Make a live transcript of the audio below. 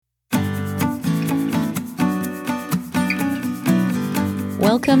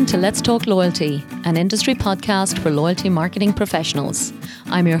Welcome to Let's Talk Loyalty, an industry podcast for loyalty marketing professionals.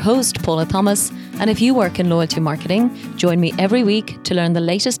 I'm your host, Paula Thomas, and if you work in loyalty marketing, join me every week to learn the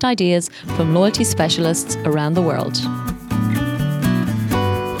latest ideas from loyalty specialists around the world.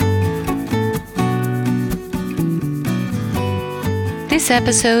 This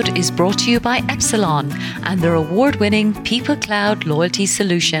episode is brought to you by Epsilon and their award-winning People Cloud loyalty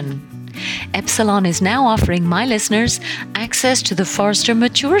solution. Epsilon is now offering my listeners access to the Forrester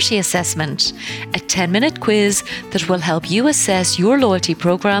Maturity Assessment, a 10-minute quiz that will help you assess your loyalty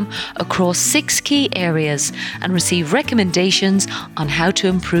program across 6 key areas and receive recommendations on how to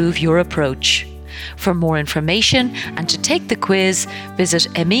improve your approach. For more information and to take the quiz, visit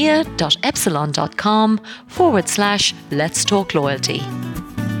emea.epsilon.com/Let's Talk Loyalty.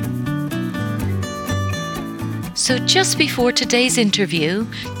 So just before today's interview,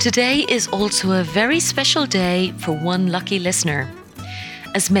 today is also a very special day for one lucky listener.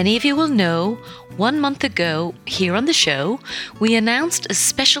 As many of you will know, 1 month ago here on the show, we announced a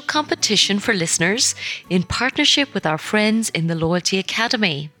special competition for listeners in partnership with our friends in the Loyalty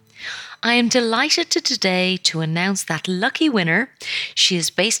Academy. I am delighted today to announce that lucky winner. She is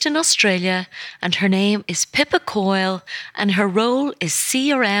based in Australia and her name is Pippa Coyle and her role is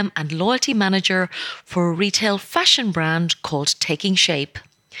CRM and Loyalty Manager for a retail fashion brand called Taking Shape.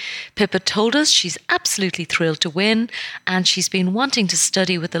 Pippa told us she's absolutely thrilled to win and she's been wanting to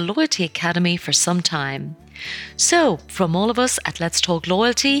study with the Loyalty Academy for some time. So, from all of us at Let's Talk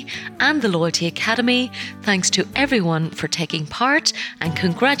Loyalty and the Loyalty Academy, thanks to everyone for taking part and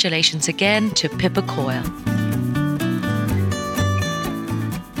congratulations again to Pippa Coyle.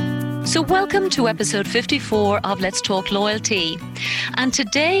 So welcome to episode 54 of Let's Talk Loyalty. And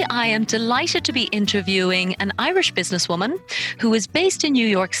today I am delighted to be interviewing an Irish businesswoman who is based in New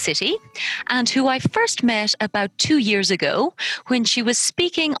York City and who I first met about 2 years ago when she was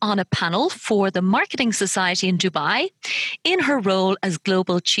speaking on a panel for the Marketing Society in Dubai in her role as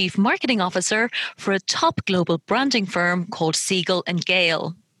Global Chief Marketing Officer for a top global branding firm called Siegel and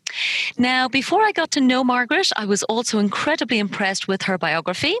Gale. Now, before I got to know Margaret, I was also incredibly impressed with her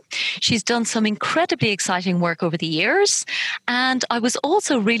biography. She's done some incredibly exciting work over the years. And I was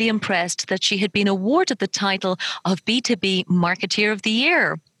also really impressed that she had been awarded the title of B2B Marketeer of the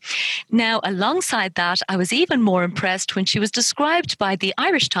Year. Now, alongside that, I was even more impressed when she was described by the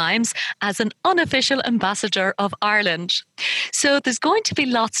Irish Times as an unofficial ambassador of Ireland. So there's going to be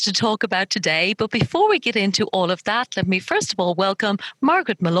lots to talk about today, but before we get into all of that, let me first of all welcome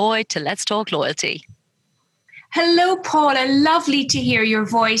Margaret Molloy to Let's Talk Loyalty. Hello, Paula. Lovely to hear your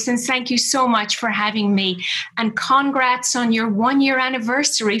voice and thank you so much for having me. And congrats on your 1-year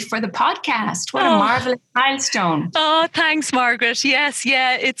anniversary for the podcast. What a marvelous milestone. Oh, thanks, Margaret. Yes,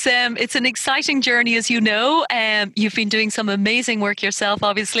 it's an exciting journey, as you know. You've been doing some amazing work yourself,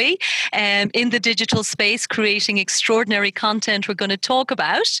 obviously, in the digital space, creating extraordinary content we're going to talk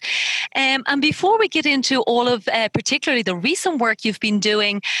about. And before we get into all of particularly the recent work you've been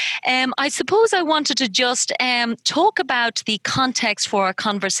doing, I suppose I wanted to just talk about the context for our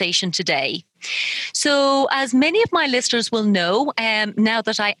conversation today. So, as many of my listeners will know, now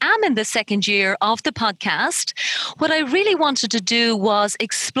that I am in the second year of the podcast, what I really wanted to do was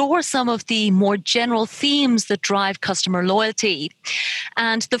explore some of the more general themes that drive customer loyalty.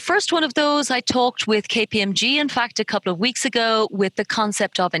 And the first one of those, I talked with KPMG, in fact, a couple of weeks ago with the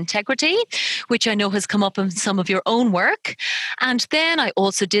concept of integrity, which I know has come up in some of your own work. And then I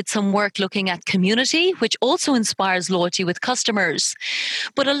also did some work looking at community, which also inspires loyalty with customers.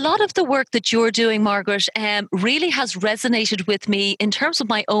 But a lot of the work that you're doing, Margaret, really has resonated with me in terms of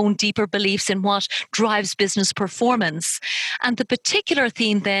my own deeper beliefs in what drives business performance. And the particular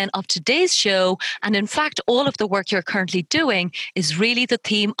theme then of today's show, and in fact all of the work you're currently doing, is really the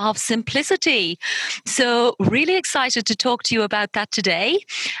theme of simplicity. So really excited to talk to you about that today.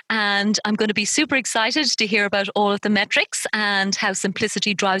 And I'm going to be super excited to hear about all of the metrics and how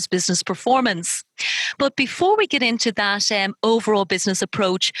simplicity drives business performance. But before we get into that overall business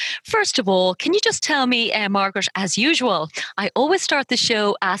approach, first of all, can you just tell me, Margaret, as usual, I always start the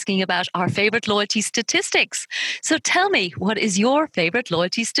show asking about our favorite loyalty statistics. So tell me, what is your favorite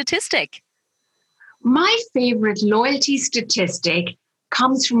loyalty statistic? My favorite loyalty statistic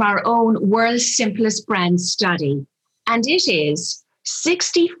comes from our own World's Simplest Brand study. And it is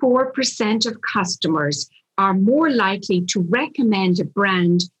 64% of customers are more likely to recommend a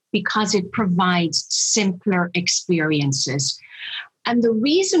brand because it provides simpler experiences. And the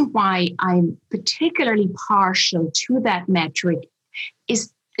reason why I'm particularly partial to that metric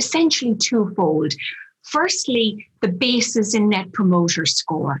is essentially twofold. Firstly, the basis in Net Promoter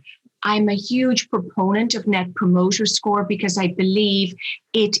Score. I'm a huge proponent of Net Promoter Score because I believe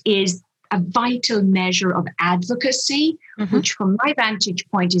it is a vital measure of advocacy, which from my vantage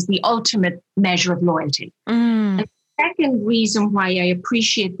point is the ultimate measure of loyalty. And the second reason why I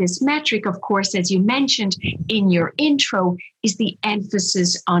appreciate this metric, of course, as you mentioned in your intro, is the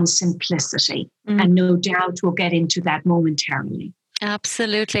emphasis on simplicity. And no doubt we'll get into that momentarily.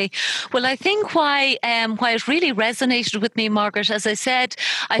 Absolutely. Well, I think why it really resonated with me, Margaret, as I said,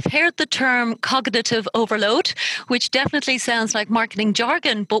 I've heard the term cognitive overload, which definitely sounds like marketing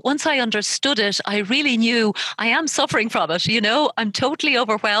jargon. But once I understood it, I really knew I am suffering from it. You know, I'm totally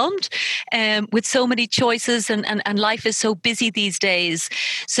overwhelmed with so many choices and life is so busy these days.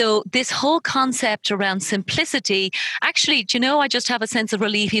 So this whole concept around simplicity, actually, do you know, I just have a sense of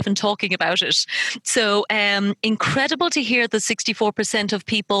relief even talking about it. So incredible to hear the 64% of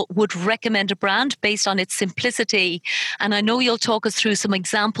people would recommend a brand based on its simplicity. And I know you'll talk us through some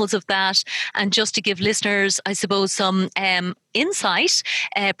examples of that. And just to give listeners, I suppose, some insight,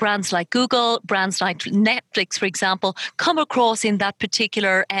 brands like Google, brands like Netflix, for example, come across in that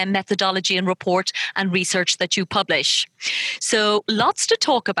particular methodology and report and research that you publish. So lots to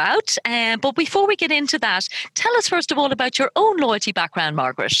talk about. But before we get into that, tell us first of all about your own loyalty background,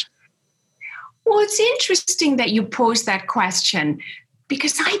 Margaret. Well, it's interesting that you posed that question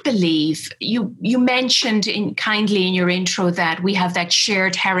because I believe you mentioned kindly in your intro that we have that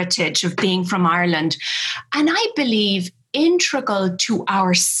shared heritage of being from Ireland. And I believe integral to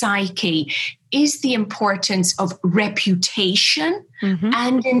our psyche is the importance of reputation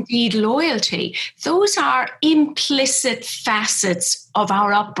and indeed loyalty. Those are implicit facets of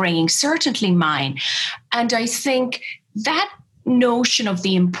our upbringing, certainly mine. And I think that notion of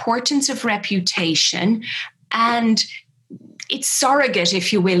the importance of reputation and its surrogate,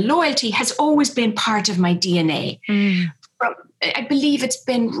 if you will, loyalty has always been part of my DNA. I believe it's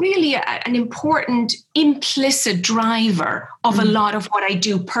been really an important implicit driver of a lot of what I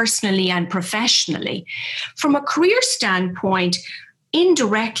do personally and professionally. From a career standpoint,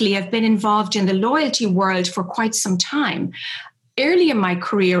 indirectly, I've been involved in the loyalty world for quite some time. Early in my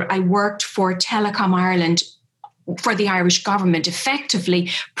career, I worked for Telecom Ireland, for the Irish government, effectively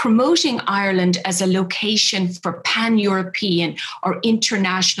promoting Ireland as a location for pan-European or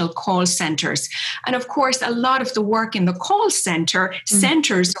international call centres. And of course, a lot of the work in the call centre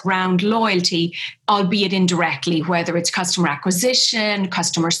centres around loyalty, albeit indirectly, whether it's customer acquisition,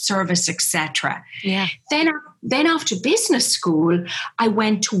 customer service, etc. Yeah. Then after business school, I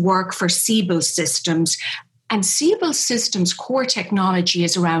went to work for Siebel Systems. And Siebel Systems' core technology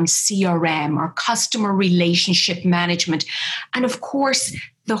is around CRM, or customer relationship management. And of course,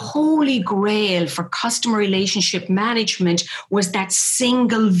 the holy grail for customer relationship management was that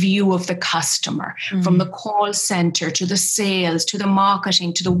single view of the customer, from the call center to the sales, to the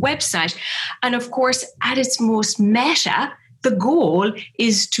marketing, to the website. And of course, at its most meta, the goal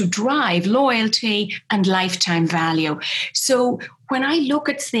is to drive loyalty and lifetime value. So when I look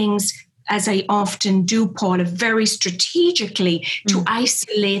at things, as I often do, Paula, very strategically to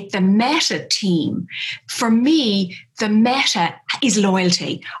isolate the meta team. For me, the meta is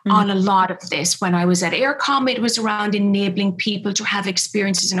loyalty on a lot of this. When I was at Eircom, it was around enabling people to have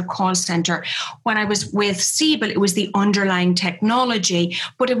experiences in a call center. When I was with Siebel, it was the underlying technology,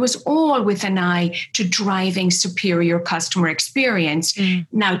 but it was all with an eye to driving superior customer experience.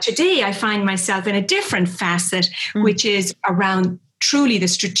 Now, today, I find myself in a different facet, which is around truly the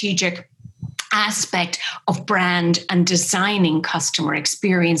strategic aspect of brand and designing customer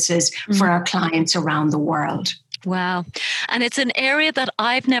experiences for our clients around the world. Wow. And it's an area that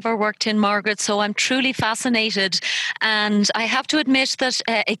I've never worked in, Margaret, so I'm truly fascinated. And I have to admit that,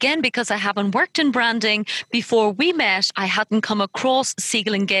 again, because I haven't worked in branding before we met, I hadn't come across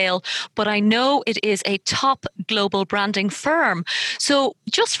Siegel & Gale, but I know it is a top global branding firm. So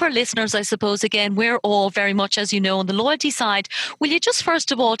just for listeners, I suppose, again, we're all very much, as you know, on the loyalty side. Will you just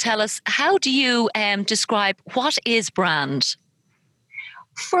first of all tell us, how do you describe what is brand?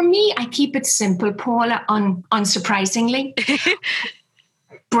 For me, I keep it simple, Paula, unsurprisingly.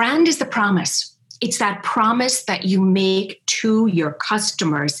 Brand is the promise. It's that promise that you make to your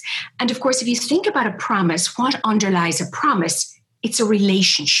customers. And of course, if you think about a promise, what underlies a promise? It's a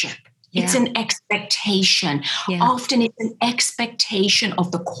relationship. Yeah. It's an expectation. Yeah. Often it's an expectation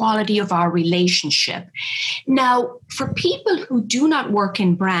of the quality of our relationship. Now, for people who do not work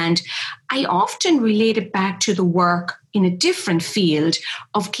in brand, I often relate it back to the work in a different field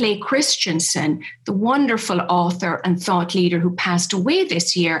of Clay Christensen, the wonderful author and thought leader who passed away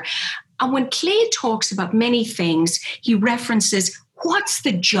this year. And when Clay talks about many things, he references what's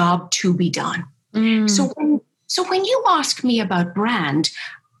the job to be done. So when you ask me about brand,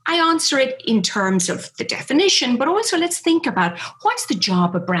 I answer it in terms of the definition, but also let's think about what's the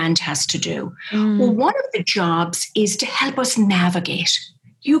job a brand has to do. Well, one of the jobs is to help us navigate.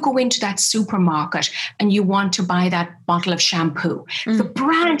 You go into that supermarket and you want to buy that bottle of shampoo. The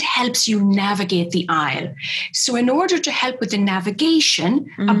brand helps you navigate the aisle. So in order to help with the navigation,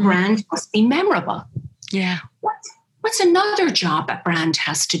 a brand must be memorable. Yeah. What's another job a brand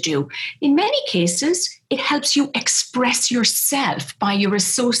has to do? In many cases, it helps you express yourself by your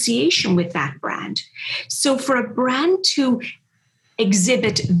association with that brand. So for a brand to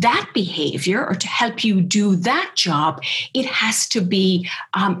exhibit that behavior or to help you do that job, it has to be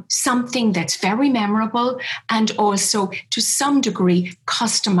something that's very memorable and also to some degree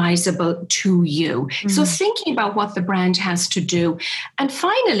customizable to you. So thinking about what the brand has to do. And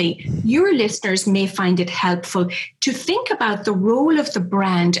finally, your listeners may find it helpful to think about the role of the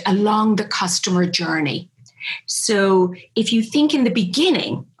brand along the customer journey. So if you think in the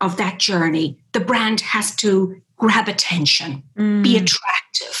beginning of that journey, the brand has to grab attention, be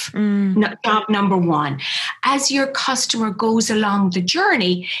attractive. Job number one. As your customer goes along the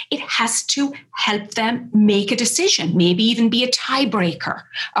journey, it has to help them make a decision, maybe even be a tiebreaker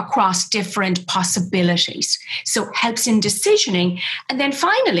across different possibilities. So helps in decisioning. And then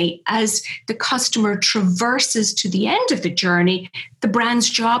finally, as the customer traverses to the end of the journey, the brand's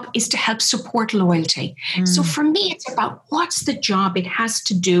job is to help support loyalty. So for me, it's about what's the job it has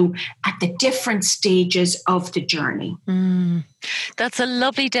to do at the different stages of the journey. That's a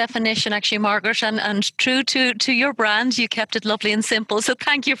lovely definition, actually, Margaret, and true to your brand. You kept it lovely and simple. So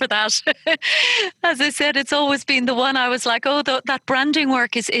thank you for that. As I said, it's always been the one I was like, that branding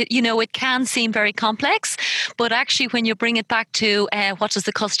work it can seem very complex, but actually when you bring it back to what does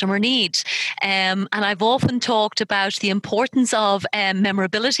the customer need? And I've often talked about the importance of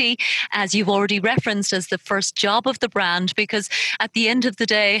memorability, as you've already referenced, as the first job of the brand, because at the end of the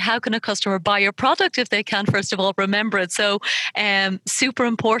day, how can a customer buy your product if they can't, first of all, remember it? So super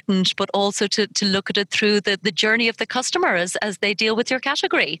important, but also to look at it through the journey of the customer as they deal with your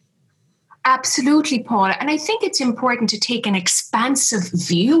category. Absolutely, Paula. And I think it's important to take an expansive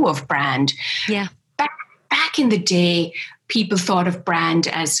view of brand. Yeah. Back in the day, people thought of brand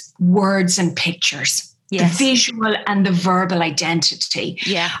as words and pictures. Yes. The visual and the verbal identity.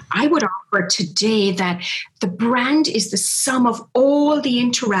 Yeah. I would offer today that the brand is the sum of all the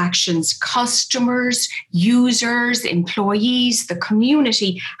interactions customers, users, employees, the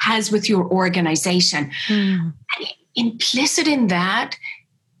community has with your organization. And implicit in that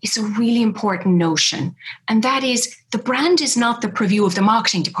is a really important notion. And that is the brand is not the purview of the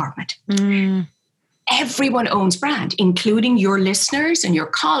marketing department. Everyone owns brand, including your listeners and your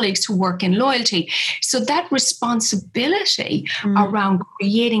colleagues who work in loyalty. So that responsibility around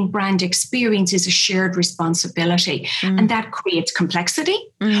creating brand experience is a shared responsibility. And that creates complexity.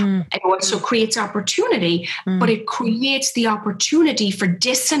 It also creates opportunity, but it creates the opportunity for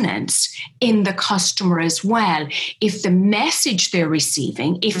dissonance in the customer as well. If the message they're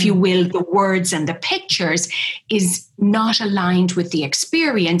receiving, if you will, the words and the pictures is not aligned with the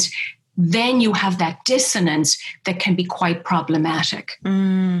experience, then you have that dissonance that can be quite problematic.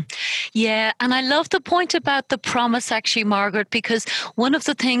 Yeah, and I love the point about the promise, actually, Margaret, because one of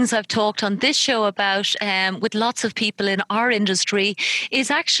the things I've talked on this show about with lots of people in our industry is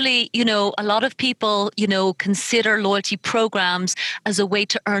actually, a lot of people, consider loyalty programs as a way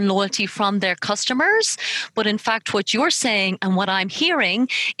to earn loyalty from their customers. But in fact, what you're saying and what I'm hearing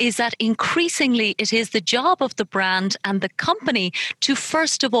is that increasingly it is the job of the brand and the company to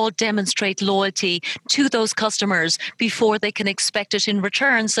first of all demonstrate loyalty to those customers before they can expect it in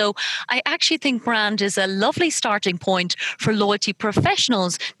return. So I actually think brand is a lovely starting point for loyalty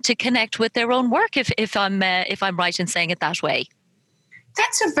professionals to connect with their own work, if I'm right in saying it that way.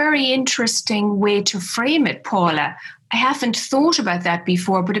 That's a very interesting way to frame it, Paula. I haven't thought about that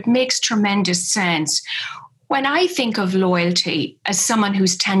before, but it makes tremendous sense. When I think of loyalty as someone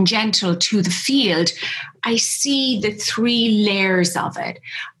who's tangential to the field, I see the three layers of it.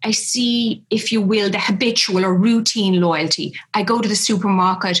 I see, if you will, the habitual or routine loyalty. I go to the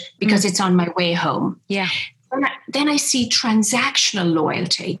supermarket because it's on my way home. Yeah. Then I see transactional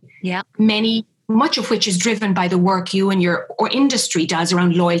loyalty. Yeah. Much of which is driven by the work you and your industry does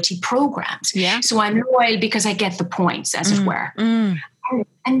around loyalty programs. Yeah. So I'm loyal because I get the points, as it were. And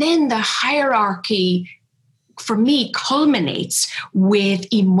then the hierarchy for me culminates with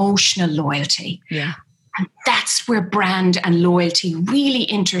emotional loyalty. Yeah. And that's where brand and loyalty really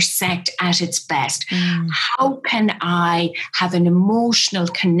intersect at its best. How can I have an emotional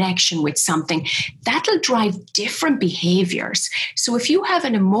connection with something? That'll drive different behaviors. So if you have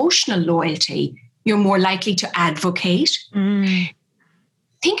an emotional loyalty, you're more likely to advocate.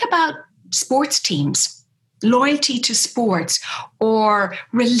 think about sports teams, loyalty to sports or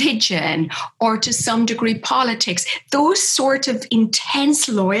religion or to some degree politics. Those sort of intense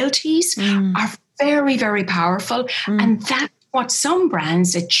loyalties are very, very powerful. And that's what some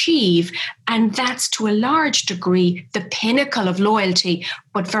brands achieve. And that's to a large degree the pinnacle of loyalty.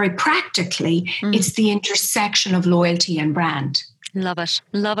 But very practically, it's the intersection of loyalty and brand. Love it.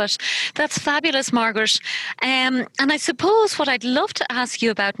 Love it. That's fabulous, Margaret. And I suppose what I'd love to ask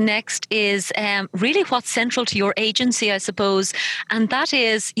you about next is really what's central to your agency, I suppose. And that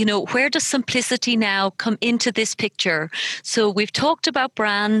is, where does simplicity now come into this picture? So we've talked about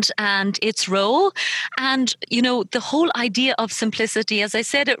brand and its role. And, the whole idea of simplicity, as I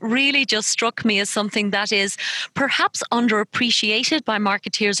said, it really just struck me as something that is perhaps underappreciated by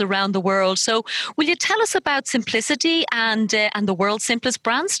marketeers around the world. So will you tell us about simplicity and the World's Simplest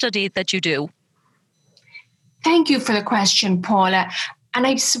Brand Study that you do? Thank you for the question, Paula. And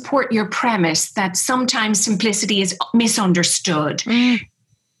I support your premise that sometimes simplicity is misunderstood.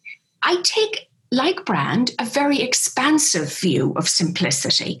 I take, like brand, a very expansive view of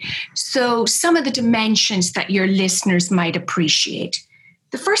simplicity. So some of the dimensions that your listeners might appreciate.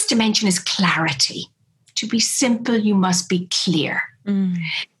 The first dimension is clarity. To be simple, you must be clear.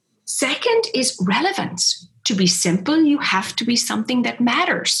 Second is relevance. To be simple, you have to be something that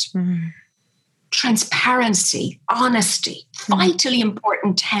matters. Transparency, honesty, vitally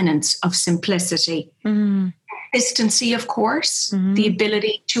important tenets of simplicity. Consistency, of course, the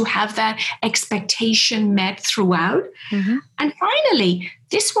ability to have that expectation met throughout. And finally,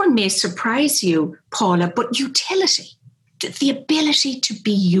 this one may surprise you, Paula, but utility, the ability to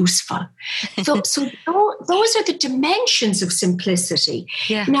be useful. So those are the dimensions of simplicity.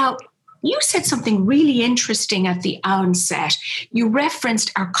 Yeah. Now, you said something really interesting at the onset. You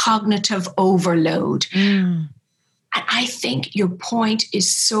referenced our cognitive overload. And I think your point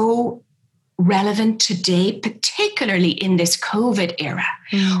is so relevant today, particularly in this COVID era.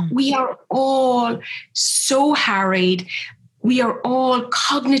 We are all so harried. We are all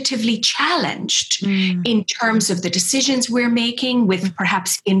cognitively challenged in terms of the decisions we're making with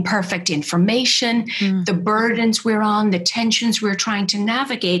perhaps imperfect information, the burdens we're on, the tensions we're trying to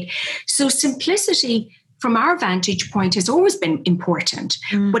navigate. So simplicity, from our vantage point, has always been important.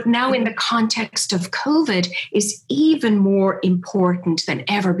 But now in the context of COVID is even more important than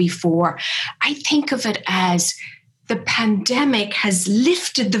ever before. I think of it as the pandemic has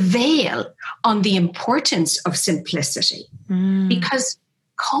lifted the veil on the importance of simplicity because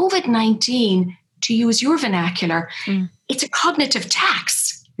COVID-19, to use your vernacular, it's a cognitive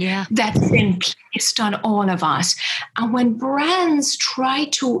tax that's been placed on all of us. And when brands try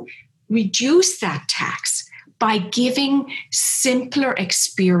to reduce that tax by giving simpler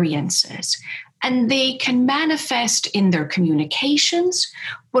experiences, and they can manifest in their communications,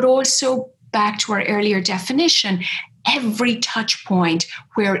 but also back to our earlier definition, every touch point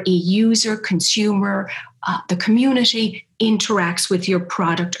where a user, consumer, the community interacts with your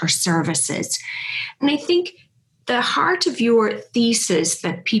product or services. And I think the heart of your thesis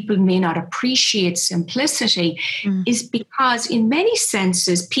that people may not appreciate simplicity is because in many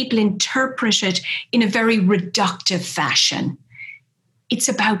senses, people interpret it in a very reductive fashion. It's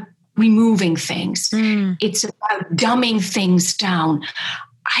about removing things. It's about dumbing things down.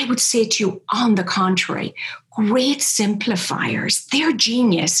 I would say to you, on the contrary, great simplifiers, their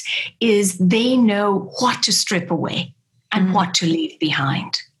genius is they know what to strip away and what to leave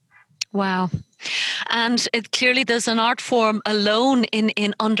behind. Wow. And clearly there's an art form alone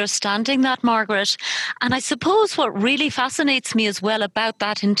in understanding that, Margaret. And I suppose what really fascinates me as well about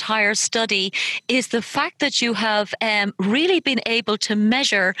that entire study is the fact that you have really been able to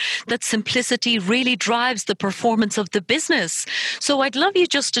measure that simplicity really drives the performance of the business. So I'd love you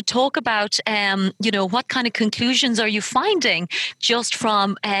just to talk about, what kind of conclusions are you finding just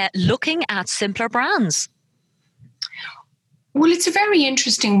from looking at simpler brands? Well, it's a very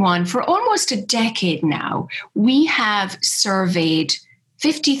interesting one. For almost a decade now, we have surveyed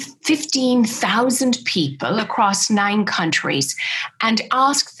 15,000 people across 9 countries and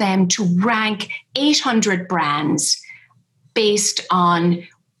asked them to rank 800 brands based on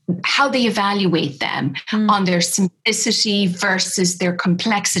how they evaluate them on their simplicity versus their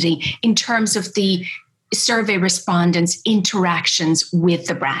complexity in terms of the survey respondents' interactions with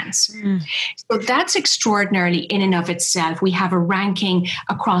the brands. So that's extraordinarily in and of itself. We have a ranking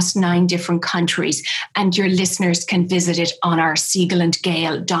across 9 different countries, and your listeners can visit it on our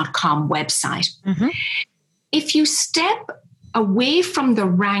siegelandgale.com website. If you step away from the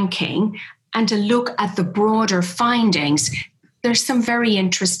ranking and to look at the broader findings, there's some very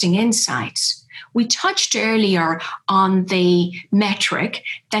interesting insights. We touched earlier on the metric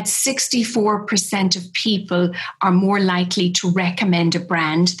that 64% of people are more likely to recommend a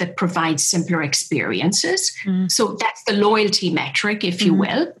brand that provides simpler experiences. So that's the loyalty metric, if you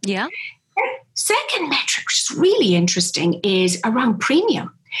will. Yeah. Second metric, which is really interesting, is around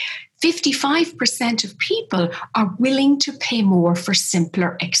premium. 55% of people are willing to pay more for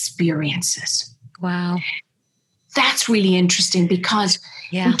simpler experiences. Wow. That's really interesting because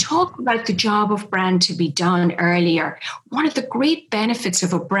we talked about the job of brand to be done earlier. One of the great benefits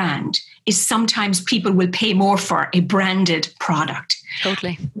of a brand is sometimes people will pay more for a branded product.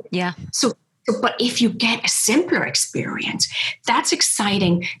 Totally. Yeah. But if you get a simpler experience, that's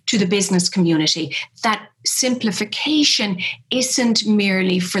exciting to the business community. That simplification isn't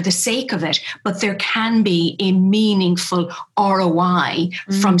merely for the sake of it, but there can be a meaningful ROI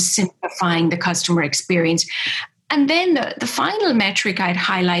from simplifying the customer experience. And then the final metric I'd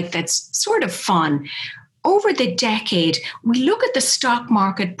highlight that's sort of fun. Over the decade, we look at the stock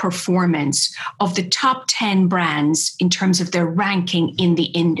market performance of the top 10 brands in terms of their ranking in the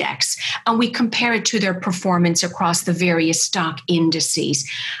index, and we compare it to their performance across the various stock indices.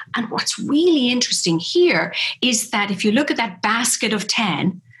 And what's really interesting here is that if you look at that basket of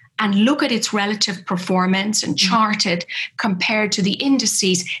 10, and look at its relative performance and chart it compared to the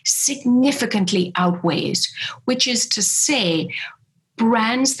indices, significantly outweighs, which is to say,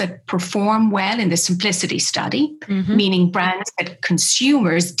 brands that perform well in the simplicity study, meaning brands that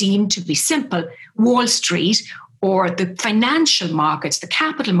consumers deem to be simple, Wall Street or the financial markets, the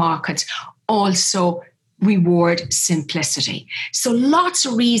capital markets, also reward simplicity. So lots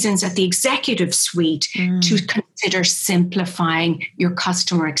of reasons at the executive suite to consider simplifying your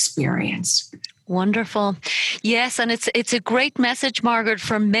customer experience. Wonderful. Yes, and it's a great message, Margaret,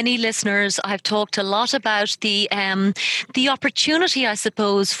 for many listeners. I've talked a lot about the opportunity, I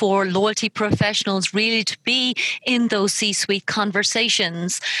suppose, for loyalty professionals really to be in those C-suite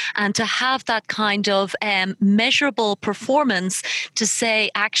conversations and to have that kind of measurable performance to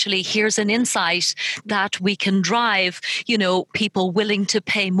say, actually, here's an insight that we can drive, people willing to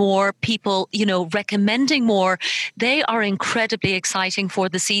pay more, people, recommending more. They are incredibly exciting for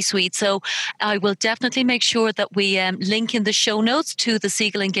the C-suite. So I will definitely make sure that we link in the show notes to the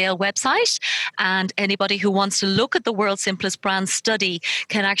Siegel and Gale website, and anybody who wants to look at the World's Simplest Brand study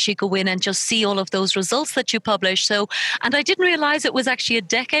can actually go in and just see all of those results that you publish. So, and I didn't realize it was actually a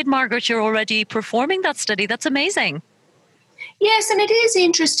decade, Margaret, you're already performing that study. That's amazing. Yes, and it is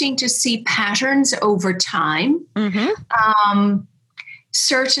interesting to see patterns over time.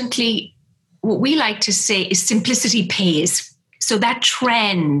 Certainly, what we like to say is simplicity pays. So that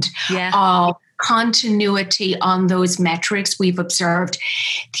trend of continuity on those metrics we've observed.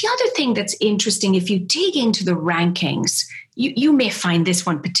 The other thing that's interesting, if you dig into the rankings, you may find this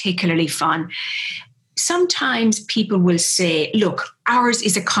one particularly fun. Sometimes people will say, look, ours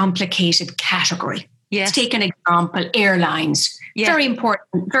is a complicated category. Yes. Let's take an example, airlines. Yeah. Very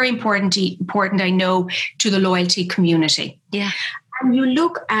important, I know, to the loyalty community. Yeah. And you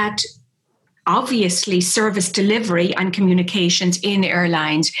look at, obviously, service delivery and communications in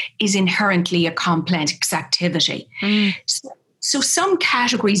airlines is inherently a complex activity. So some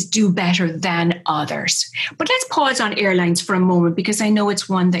categories do better than others. But let's pause on airlines for a moment because I know it's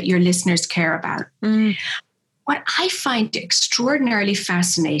one that your listeners care about. What I find extraordinarily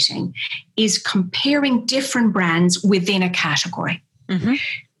fascinating is comparing different brands within a category.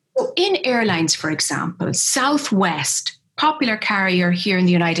 So in airlines, for example, Southwest, popular carrier here in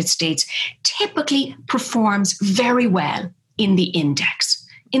the United States, typically performs very well in the index,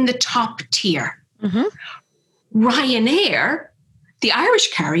 in the top tier. Ryanair, the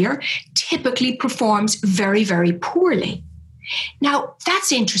Irish carrier, typically performs very, very poorly. Now,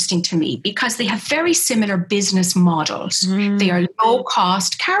 that's interesting to me because they have very similar business models. They are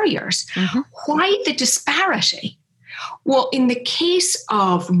low-cost carriers. Why the disparity? Well, in the case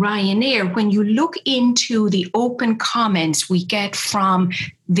of Ryanair, when you look into the open comments we get from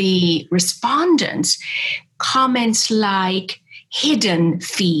the respondents, comments like hidden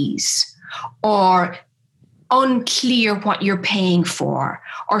fees or unclear what you're paying for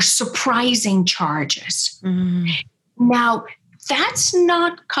or surprising charges. Now, that's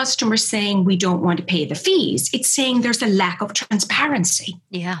not customers saying we don't want to pay the fees. It's saying there's a lack of transparency.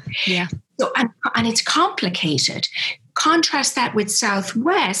 Yeah. So, and it's complicated. Contrast that with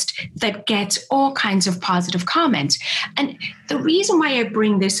Southwest that gets all kinds of positive comments. And the reason why I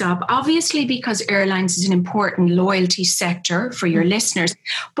bring this up, obviously because airlines is an important loyalty sector for your listeners,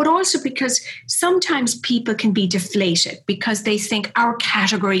 but also because sometimes people can be deflated because they think our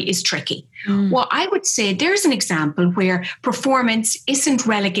category is tricky. Well, I would say there's an example where performance isn't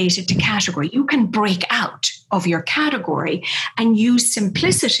relegated to category. You can break out of your category and use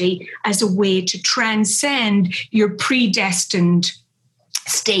simplicity as a way to transcend your predestined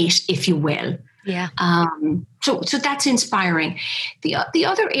state, if you will. Yeah. So that's inspiring. The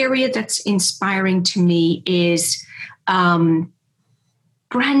other area that's inspiring to me is brands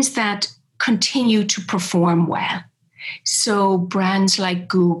that continue to perform well. So brands like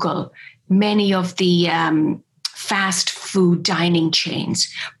Google, many of the fast food dining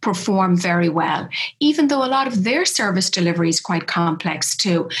chains perform very well, even though a lot of their service delivery is quite complex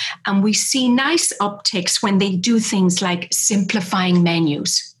too. And we see nice upticks when they do things like simplifying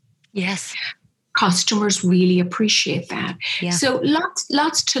menus. Yes. Customers really appreciate that. Yeah. So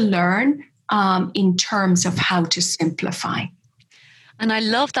lots to learn in terms of how to simplify. And I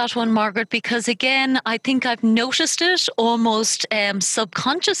love that one, Margaret, because again, I think I've noticed it almost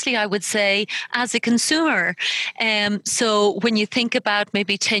subconsciously, I would say, as a consumer. So when you think about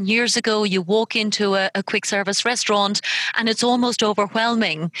maybe 10 years ago, you walk into a quick service restaurant and it's almost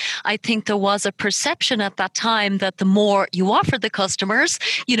overwhelming. I think there was a perception at that time that the more you offered the customers,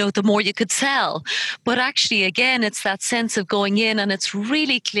 the more you could sell. But actually, again, it's that sense of going in and it's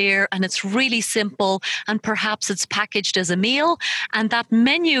really clear and it's really simple and perhaps it's packaged as a meal. And that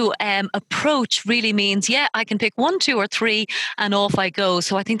menu approach really means, I can pick 1, 2, or 3 and off I go.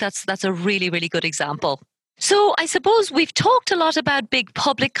 So I think that's a really, really good example. So I suppose we've talked a lot about big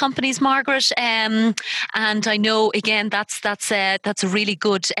public companies, Margaret, and I know again that's a really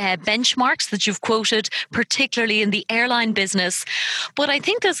good benchmarks that you've quoted, particularly in the airline business. But I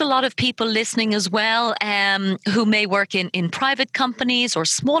think there's a lot of people listening as well who may work in private companies or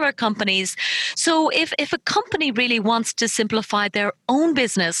smaller companies. So if a company really wants to simplify their own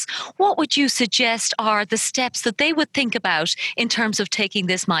business, what would you suggest are the steps that they would think about in terms of taking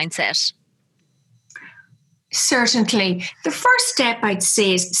this mindset? Certainly. The first step I'd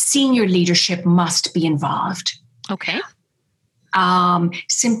say is senior leadership must be involved. Okay.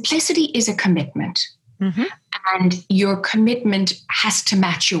 Simplicity is a commitment. Mm-hmm. And your commitment has to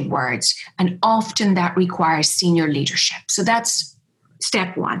match your words. And often that requires senior leadership. So that's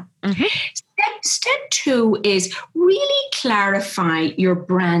step 1. Mm-hmm. Step 2 is really clarify your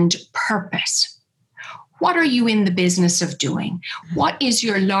brand purpose. What are you in the business of doing? What is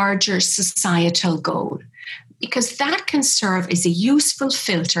your larger societal goal? Because that can serve as a useful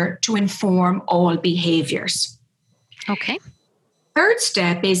filter to inform all behaviors. Okay. Third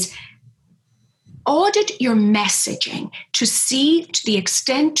step is audit your messaging to see to the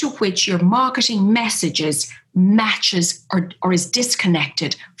extent to which your marketing messages matches or is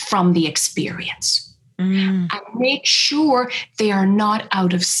disconnected from the experience. And make sure they are not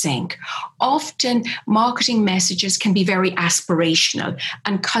out of sync. Often, marketing messages can be very aspirational,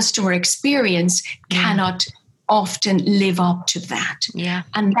 and customer experience cannot often live up to that. Yeah.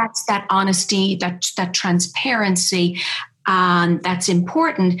 And that's that honesty, that transparency, and that's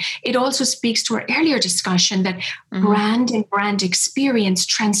important. It also speaks to our earlier discussion that brand and brand experience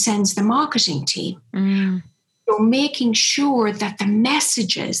transcends the marketing team. So making sure that the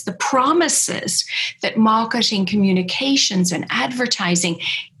messages, the promises that marketing, communications, and advertising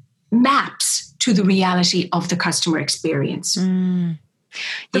maps to the reality of the customer experience. The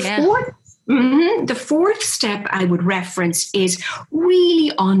fourth step I would reference is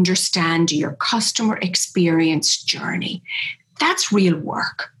really understand your customer experience journey. That's real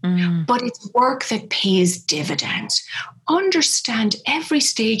work, but it's work that pays dividends. Understand every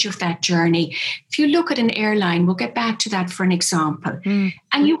stage of that journey. If you look at an airline, we'll get back to that for an example,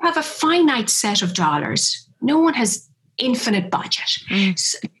 and you have a finite set of dollars. No one has infinite budget,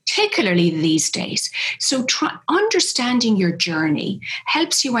 particularly these days. So understanding your journey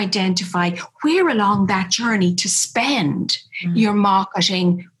helps you identify where along that journey to spend your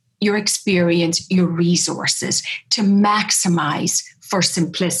marketing, your experience, your resources to maximize for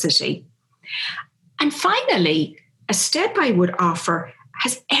simplicity. And finally, a step I would offer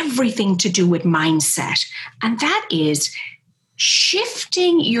has everything to do with mindset, and that is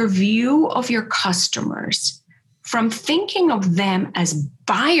shifting your view of your customers from thinking of them as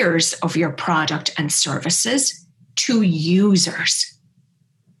buyers of your product and services to users.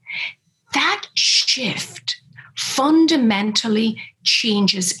 That shift fundamentally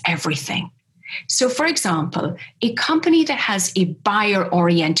changes everything. So, for example, a company that has a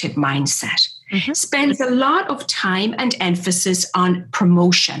buyer-oriented mindset spends a lot of time and emphasis on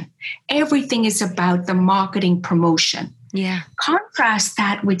promotion. Everything is about the marketing promotion. Yeah. Contrast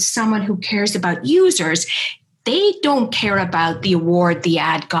that with someone who cares about users. They don't care about the award the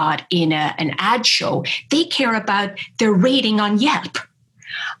ad got in an ad show. They care about their rating on Yelp.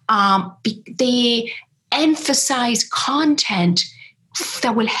 They emphasize content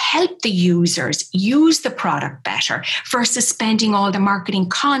that will help the users use the product better versus spending all the marketing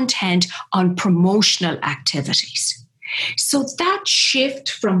content on promotional activities. So that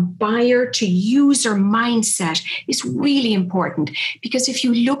shift from buyer to user mindset is really important, because if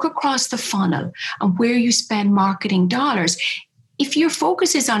you look across the funnel and where you spend marketing dollars, if your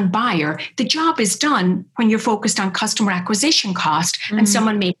focus is on buyer, the job is done when you're focused on customer acquisition cost and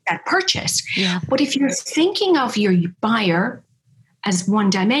someone makes that purchase. Yeah. But if you're thinking of your buyer as one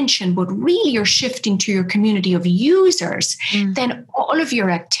dimension, but really you're shifting to your community of users, then all of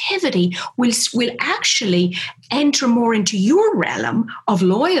your activity will actually enter more into your realm of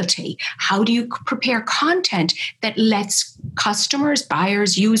loyalty. How do you prepare content that lets customers,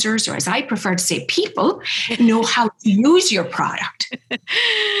 buyers, users, or as I prefer to say, people, know how to use your product?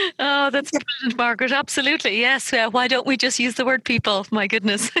 Oh, that's brilliant, Margaret. Absolutely. Yes. Why don't we just use the word people? My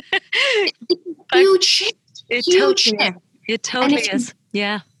goodness. Huge shift. Huge shift. It totally is.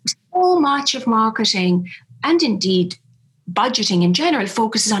 Yeah. So much of marketing and indeed budgeting in general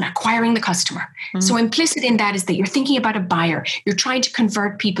focuses on acquiring the customer. So implicit in that is that you're thinking about a buyer. You're trying to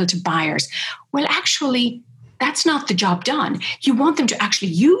convert people to buyers. Well, actually, that's not the job done. You want them to actually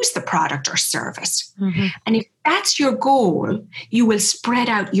use the product or service. And if that's your goal, you will spread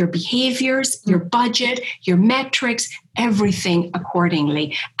out your behaviors, your budget, your metrics, everything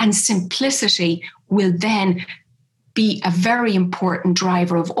accordingly. And simplicity will then be a very important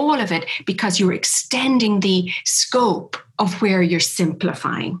driver of all of it, because you're extending the scope of where you're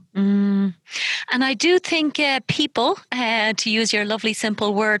simplifying. And I do think people, to use your lovely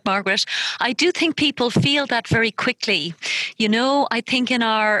simple word, Margaret, I do think people feel that very quickly. You know, I think in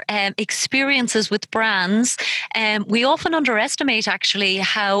our experiences with brands, we often underestimate actually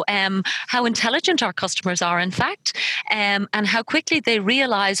how intelligent our customers are, in fact, and how quickly they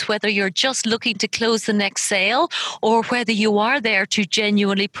realize whether you're just looking to close the next sale or whether you are there to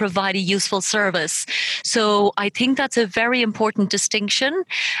genuinely provide a useful service. So I think that's a very important distinction,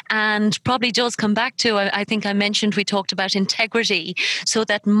 and probably does come back to, I think I mentioned, we talked about integrity. So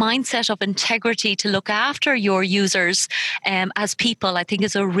that mindset of integrity to look after your users as people, I think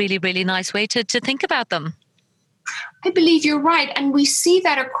is a really, really nice way to think about them. I believe you're right. And we see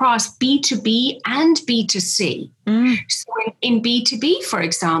that across B2B and B2C. So in B2B, for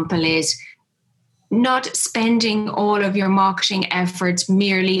example, is not spending all of your marketing efforts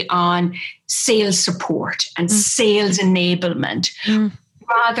merely on sales support and sales enablement.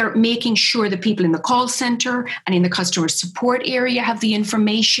 Rather, making sure the people in the call center and in the customer support area have the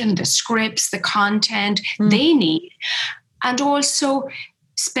information, the scripts, the content they need. And also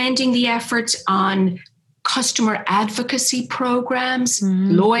spending the efforts on customer advocacy programs,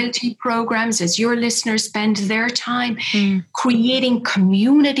 loyalty programs, as your listeners spend their time, creating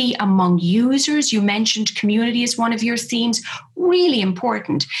community among users. You mentioned community as one of your themes, really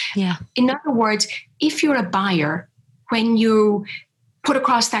important. Yeah. In other words, if you're a buyer, when you put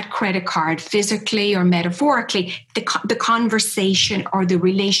across that credit card physically or metaphorically, the conversation or the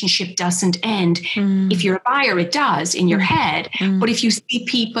relationship doesn't end. If you're a buyer, it does in your head. But if you see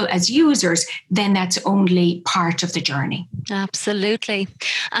people as users, then that's only part of the journey. Absolutely.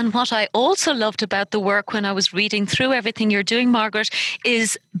 And what I also loved about the work when I was reading through everything you're doing, Margaret,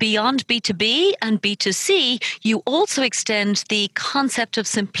 is beyond B2B and B2C, you also extend the concept of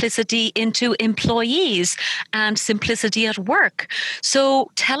simplicity into employees and simplicity at work.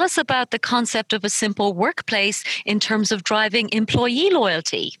 So tell us about the concept of a simple workplace in terms of driving employee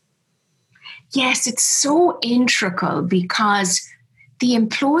loyalty. Yes, it's so integral, because the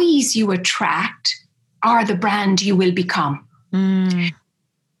employees you attract are the brand you will become.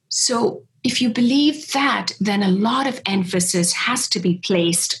 So if you believe that, then a lot of emphasis has to be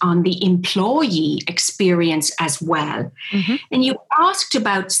placed on the employee experience as well. And you asked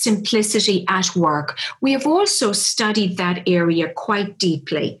about simplicity at work. We have also studied that area quite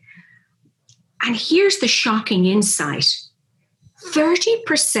deeply. And here's the shocking insight.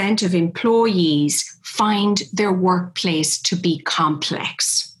 30% of employees find their workplace to be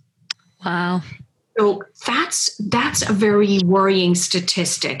complex. Wow. So that's a very worrying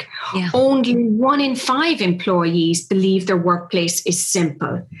statistic. Yeah. Only 1 in 5 employees believe their workplace is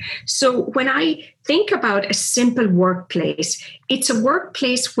simple. So when I think about a simple workplace, it's a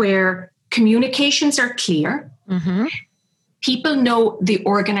workplace where communications are clear. People know the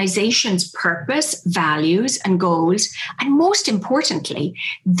organization's purpose, values, and goals. And most importantly,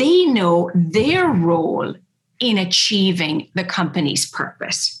 they know their role in achieving the company's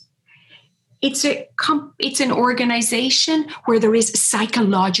purpose. It's an organization where there is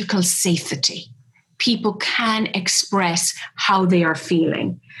psychological safety. people can express how they are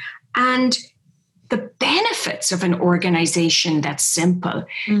feeling. And the benefits of an organization that's simple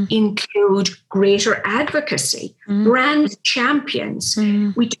include greater advocacy, brand champions.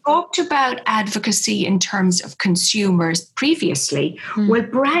 We talked about advocacy in terms of consumers previously. Well,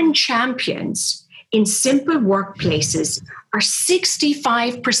 brand champions in simple workplaces are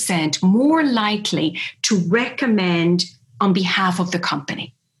 65% more likely to recommend on behalf of the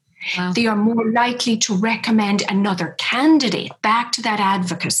company. Wow. They are more likely to recommend another candidate, back to that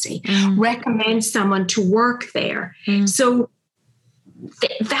advocacy, recommend someone to work there. So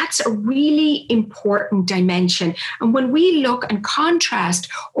that's a really important dimension. And when we look and contrast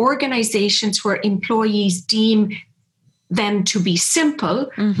organizations where employees deem them to be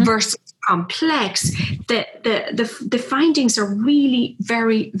simple versus complex, the findings are really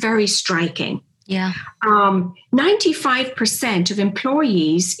very, very striking. Yeah. 95% of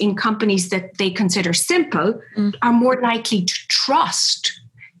employees in companies that they consider simple are more likely to trust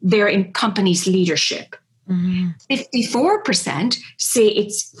their company's leadership. 54% say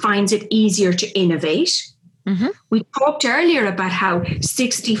it finds it easier to innovate. We talked earlier about how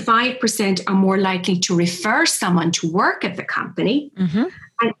 65% are more likely to refer someone to work at the company.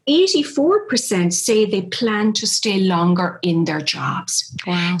 And 84% say they plan to stay longer in their jobs.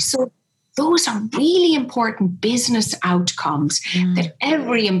 Wow. So those are really important business outcomes that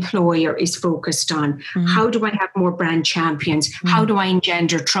every employer is focused on. How do I have more brand champions? How do I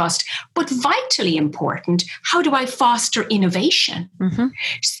engender trust? But vitally important, how do I foster innovation?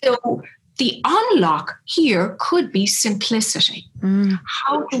 So the unlock here could be simplicity.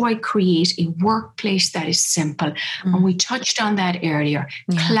 How do I create a workplace that is simple? And we touched on that earlier.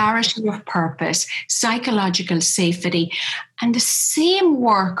 Clarity of purpose, psychological safety, and the same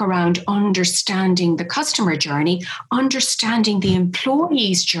work around understanding the customer journey, understanding the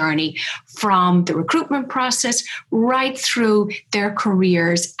employee's journey from the recruitment process right through their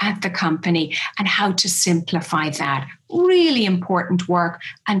careers at the company, and how to simplify that. Really important work,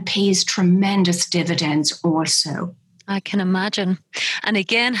 and pays tremendous dividends also. I can imagine. And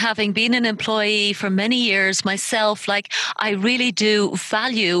again, having been an employee for many years myself, I really do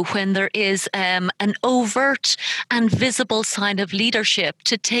value when there is an overt and visible sign of leadership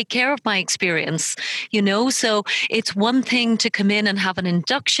to take care of my experience, so it's one thing to come in and have an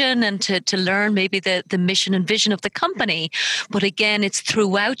induction and to learn maybe the mission and vision of the company. But again, it's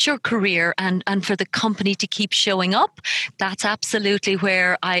throughout your career and for the company to keep showing up. That's absolutely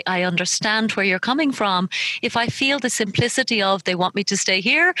where I understand where you're coming from. If I feel the simplicity of they want me to stay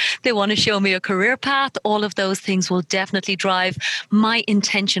here, they want to show me a career path, all of those things will definitely drive my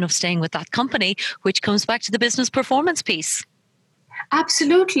intention of staying with that company, which comes back to the business performance piece.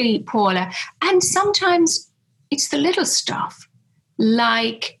 Absolutely, Paula. And sometimes it's the little stuff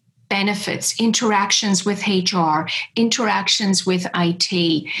like benefits, interactions with HR, interactions with IT,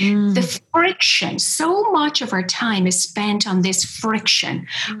 the friction. So much of our time is spent on this friction.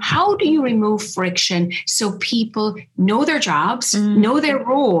 How do you remove friction so people know their jobs, know their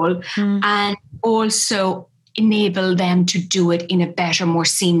role, and also enable them to do it in a better, more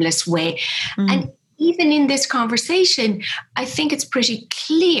seamless way? And even in this conversation, I think it's pretty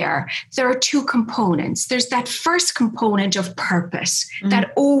clear there are two components. There's that first component of purpose,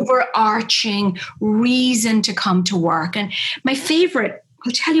 that overarching reason to come to work. And I'll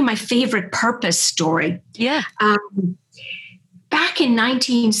tell you my favorite purpose story. Yeah. Back in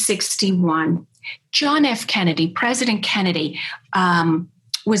 1961, John F. Kennedy, President Kennedy,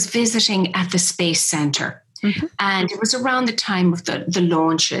 was visiting at the Space Center. And it was around the time of the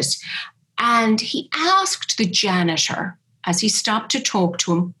launches. And he asked the janitor, as he stopped to talk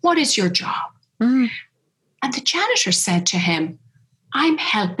to him, "What is your job?" And the janitor said to him, "I'm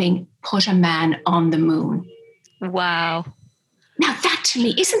helping put a man on the moon." Wow. Now that to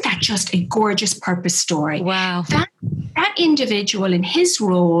me, isn't that just a gorgeous purpose story? Wow. That individual in his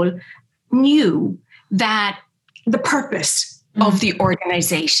role knew that the purpose of the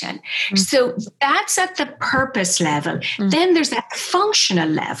organization. So that's at the purpose level. Then there's at the functional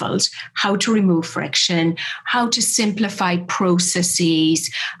levels, how to remove friction, how to simplify processes,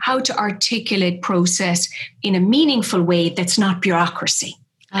 how to articulate process in a meaningful way that's not bureaucracy.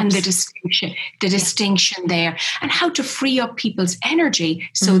 And the distinction there, and how to free up people's energy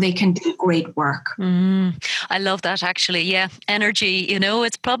so they can do great work. I love that, actually. Yeah, energy,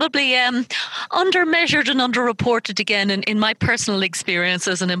 it's probably undermeasured and underreported again in my personal experience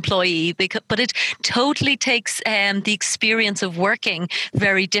as an employee, but it totally takes the experience of working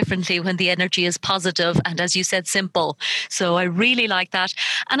very differently when the energy is positive and, as you said, simple. So I really like that.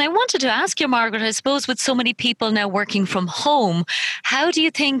 And I wanted to ask you, Margaret, I suppose with so many people now working from home, how do you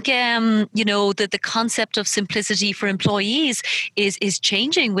think think, that the concept of simplicity for employees is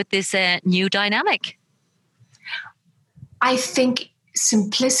changing with this new dynamic? I think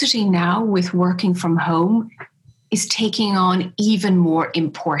simplicity now with working from home is taking on even more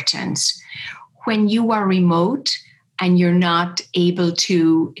importance. When you are remote and you're not able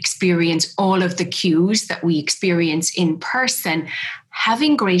to experience all of the cues that we experience in person,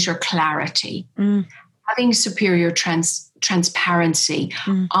 having greater clarity, having superior transparency,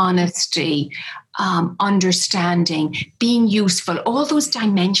 honesty, understanding, being useful, all those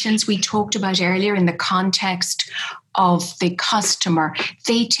dimensions we talked about earlier in the context of the customer,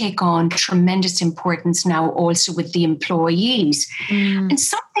 they take on tremendous importance now also with the employees. And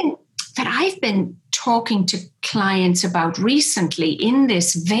something that I've been talking to clients about recently in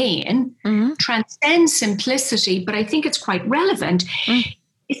this vein transcends simplicity, but I think it's quite relevant,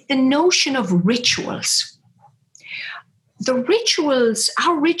 is the notion of rituals. Our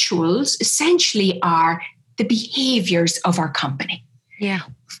rituals essentially are the behaviors of our company. Yeah.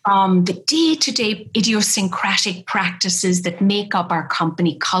 From the day-to-day idiosyncratic practices that make up our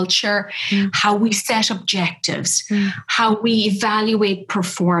company culture, how we set objectives, how we evaluate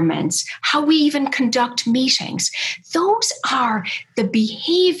performance, how we even conduct meetings. Those are the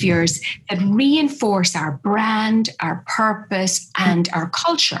behaviors that reinforce our brand, our purpose, and our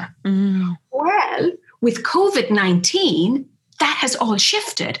culture. Well, with COVID-19, that has all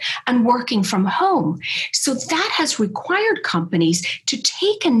shifted and working from home. So that has required companies to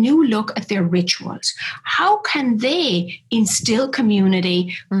take a new look at their rituals. How can they instill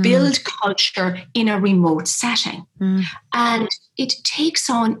community, build culture in a remote setting? And it takes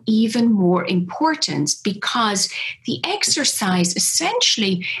on even more importance because the exercise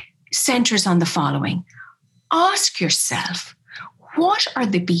essentially centers on the following. Ask yourself, what are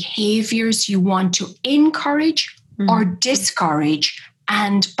the behaviors you want to encourage or discourage,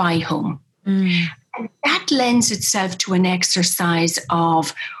 and by whom? And that lends itself to an exercise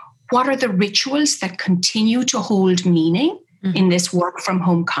of what are the rituals that continue to hold meaning in this work from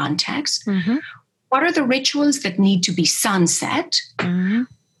home context? What are the rituals that need to be sunset? And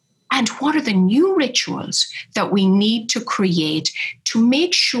what are the new rituals that we need to create to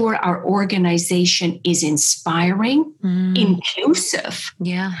make sure our organization is inspiring, inclusive,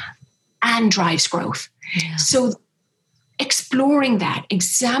 and drives growth? So exploring that,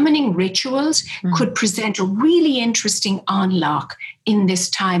 examining rituals could present a really interesting unlock in this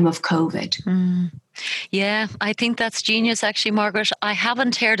time of COVID. Yeah, I think that's genius, actually, Margaret. I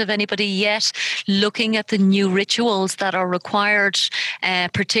haven't heard of anybody yet looking at the new rituals that are required,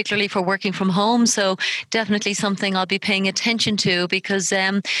 particularly for working from home. So definitely something I'll be paying attention to because,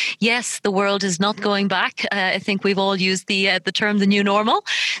 yes, the world is not going back. I think we've all used the term the new normal.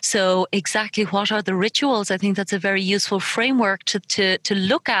 So exactly what are the rituals? I think that's a very useful framework to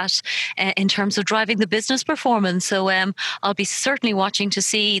look at in terms of driving the business performance. So I'll be certainly watching to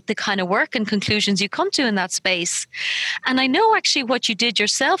see the kind of work and conclusions you come to in that space. And I know actually what you did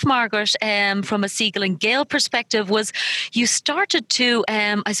yourself, Margaret, from a Siegel and Gale perspective was you started to,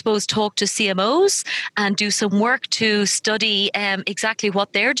 I suppose, talk to CMOs and do some work to study exactly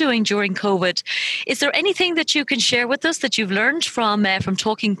what they're doing during COVID. Is there anything that you can share with us that you've learned from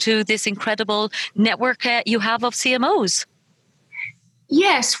talking to this incredible network you have of CMOs?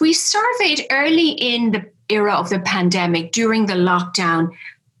 Yes, we surveyed early in the era of the pandemic during the lockdown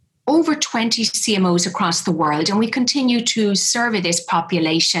over 20 CMOs across the world, and we continue to survey this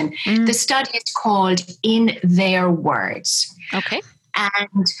population. The study is called In Their Words. Okay.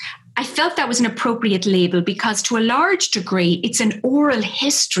 And I felt that was an appropriate label because to a large degree, it's an oral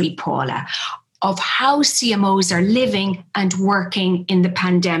history, Paula, of how CMOs are living and working in the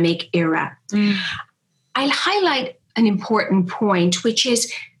pandemic era. I'll highlight an important point, which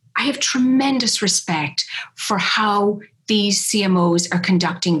is I have tremendous respect for how these CMOs are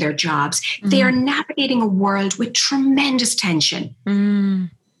conducting their jobs. They are navigating a world with tremendous tension,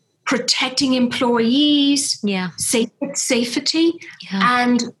 protecting employees, safety,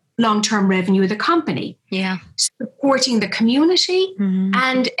 and long-term revenue of the company, supporting the community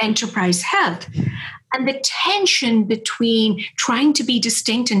and enterprise health. And the tension between trying to be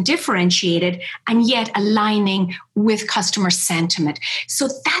distinct and differentiated and yet aligning with customer sentiment. So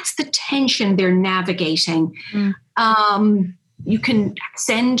that's the tension they're navigating. You can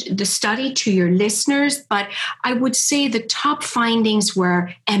send the study to your listeners, but I would say the top findings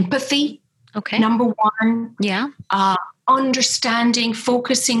were empathy, number one. understanding,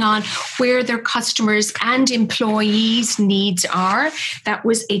 focusing on where their customers and employees' needs are. That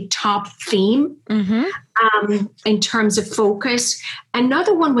was a top theme in terms of focus.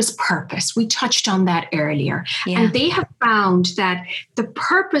 Another one was purpose. We touched on that earlier. Yeah. And they have found that the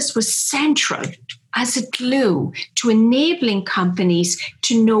purpose was central as a glue to enabling companies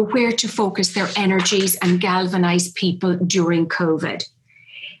to know where to focus their energies and galvanize people during COVID.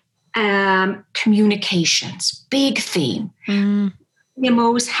 Communications, big theme.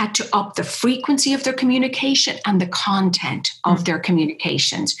 CMOs had to up the frequency of their communication and the content of their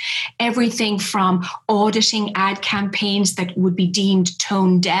communications. Everything from auditing ad campaigns that would be deemed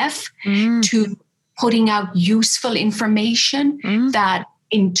tone deaf to putting out useful information that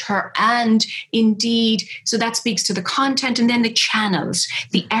and indeed, so that speaks to the content, and then the channels,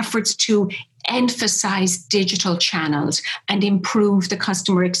 the efforts to emphasize digital channels and improve the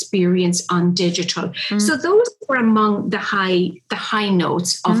customer experience on digital. So those were among the high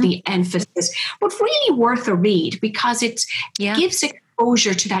notes of the emphasis, but really worth a read because it gives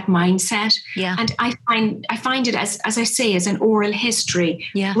exposure to that mindset. Yeah. And I find it, as I say, as an oral history,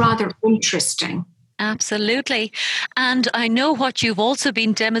 rather interesting. Absolutely. And I know what you've also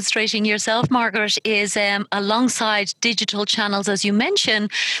been demonstrating yourself, Margaret, is alongside digital channels, as you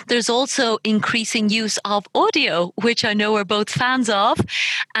mentioned, there's also increasing use of audio, which I know we're both fans of.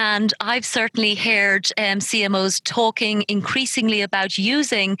 And I've certainly heard CMOs talking increasingly about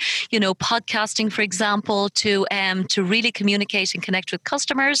using, podcasting, for example, to really communicate and connect with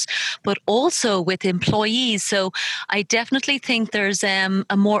customers, but also with employees. So I definitely think there's a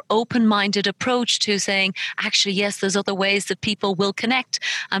more open-minded approach to saying, actually, yes, there's other ways that people will connect.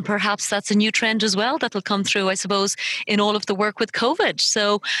 And perhaps that's a new trend as well that will come through, I suppose, in all of the work with COVID.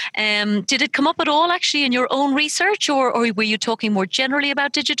 So did it come up at all actually in your own research, or were you talking more generally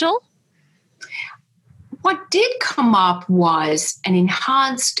about digital? What did come up was an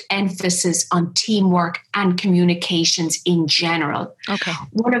enhanced emphasis on teamwork and communications in general. Okay.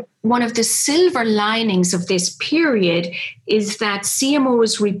 One of the silver linings of this period is that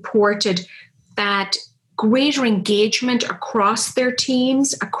CMOs reported that greater engagement across their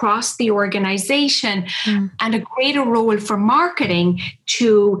teams, across the organization, and a greater role for marketing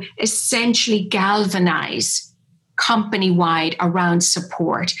to essentially galvanize company-wide around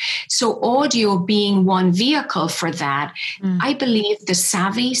support. So audio being one vehicle for that, I believe the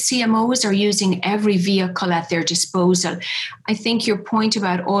savvy CMOs are using every vehicle at their disposal. I think your point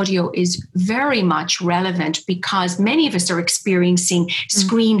about audio is very much relevant because many of us are experiencing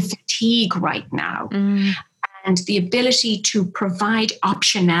screen fatigue right now. And the ability to provide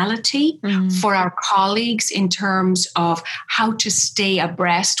optionality for our colleagues in terms of how to stay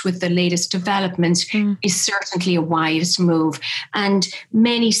abreast with the latest developments is certainly a wise move. And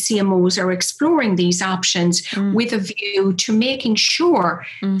many CMOs are exploring these options with a view to making sure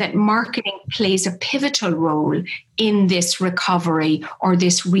that marketing plays a pivotal role in this recovery or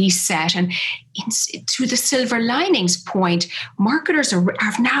this reset. And to the silver linings point, marketers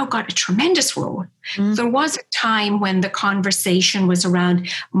have now got a tremendous role. There was a time when the conversation was around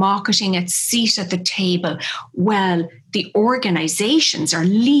marketing at seat at the table. Well, the organizations are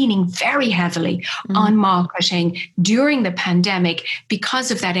leaning very heavily on marketing during the pandemic because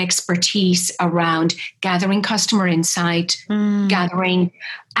of that expertise around gathering customer insight, gathering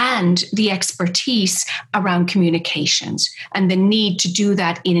and the expertise around communications and the need to do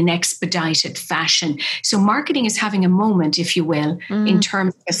that in an expedited fashion. So marketing is having a moment, if you will, in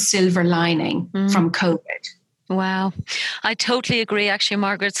terms of a silver lining from COVID. Wow. I totally agree, actually,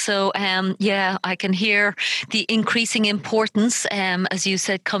 Margaret. So, I can hear the increasing importance, as you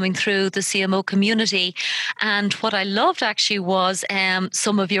said, coming through the CMO community. And what I loved, actually, was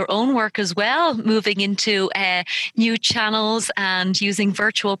some of your own work as well, moving into new channels and using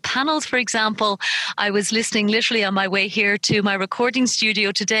virtual panels, for example. I was listening literally on my way here to my recording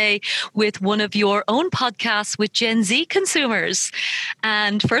studio today with one of your own podcasts with Gen Z consumers.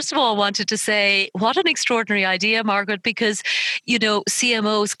 And first of all, I wanted to say, what an extraordinary idea, Margaret, because,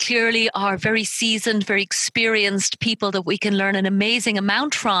 CMOs clearly are very seasoned, very experienced people that we can learn an amazing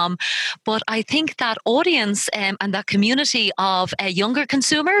amount from. But I think that audience and that community of younger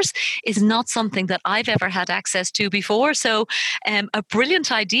consumers is not something that I've ever had access to before. So a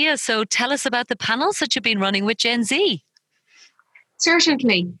brilliant idea. So tell us about the panels that you've been running with Gen Z.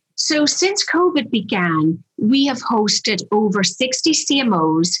 Certainly. So since COVID began, we have hosted over 60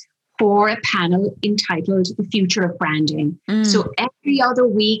 CMOs for a panel entitled The Future of Branding. So every other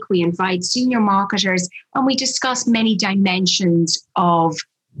week, we invite senior marketers and we discuss many dimensions of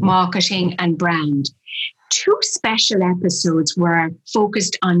marketing and brand. two special episodes were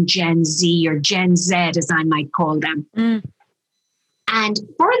focused on Gen Z, or Gen Z, as I might call them. And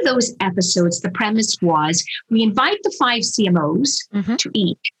for those episodes, the premise was we invite the 5 CMOs to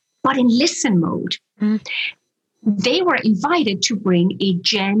eat, but in listen mode. They were invited to bring a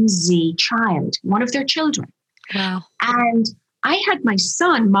Gen Z child, one of their children. Wow. And I had my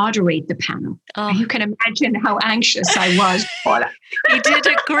son moderate the panel. Oh. You can imagine how anxious I was, Paula. He did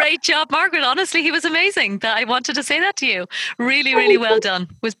a great job, Margaret. Honestly, he was amazing. I wanted to say that to you. Really, really well done.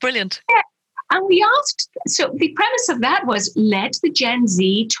 It was brilliant. Yeah. And we asked, so the premise of that was let the Gen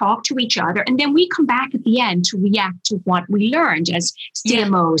Z talk to each other, and then we come back at the end to react to what we learned as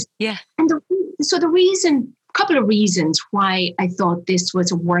CMOs. Yeah. And a couple of reasons why I thought this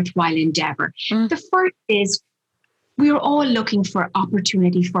was a worthwhile endeavor. The first is we were all looking for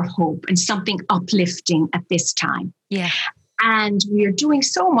opportunity for hope and something uplifting at this time. Yeah. And we are doing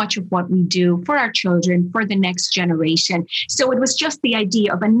so much of what we do for our children, for the next generation. So it was just the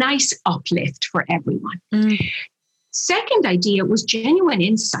idea of a nice uplift for everyone. Second idea was genuine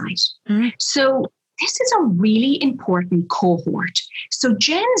insight. So this is a really important cohort. So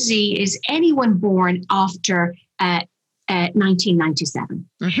Gen Z is anyone born after 1997.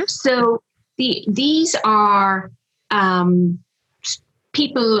 So these are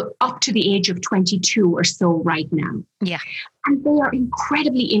people up to the age of 22 or so right now. Yeah. And they are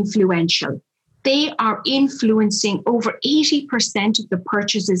incredibly influential. They are influencing over 80% of the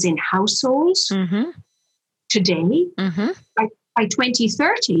purchases in households today. By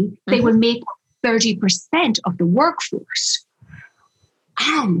 2030, they will make 30% of the workforce.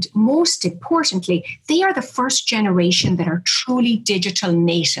 And most importantly, they are the first generation that are truly digital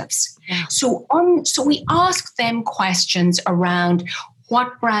natives. Yeah. So we ask them questions around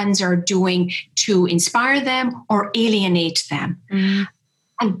what brands are doing to inspire them or alienate them.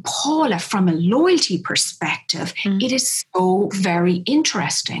 And Paula, from a loyalty perspective, it is so very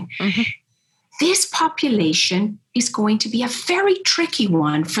interesting. This population is going to be a very tricky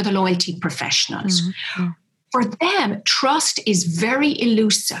one for the loyalty professionals. For them, trust is very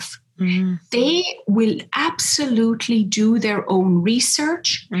elusive. They will absolutely do their own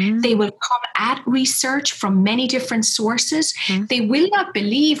research. They will come at research from many different sources. They will not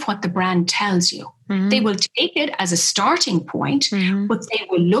believe what the brand tells you. They will take it as a starting point, but they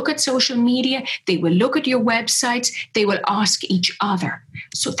will look at social media. They will look at your websites. They will ask each other.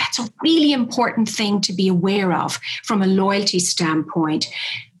 So that's a really important thing to be aware of from a loyalty standpoint.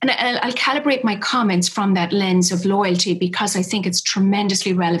 And I'll calibrate my comments from that lens of loyalty because I think it's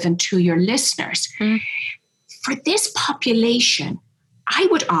tremendously relevant to your listeners. For this population, I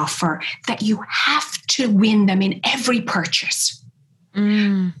would offer that you have to win them in every purchase.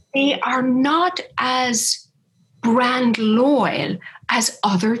 They are not as brand loyal as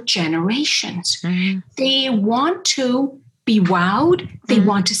other generations. They want to be wowed. They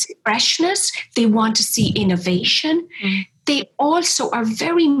want to see freshness. They want to see innovation. They also are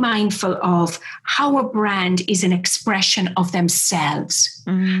very mindful of how a brand is an expression of themselves.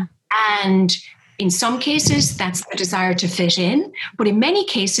 And in some cases, that's the desire to fit in. But in many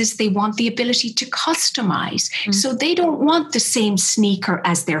cases, they want the ability to customize. So they don't want the same sneaker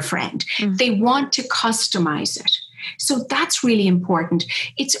as their friend. They want to customize it. So that's really important.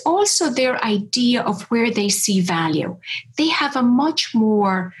 It's also their idea of where they see value. They have a much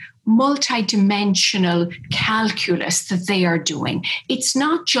more multidimensional calculus that they are doing. It's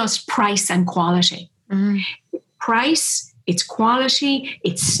not just price and quality. Price, it's quality,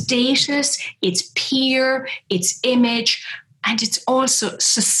 it's status, it's peer, it's image, and it's also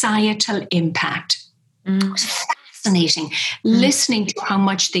societal impact. Fascinating. Listening to how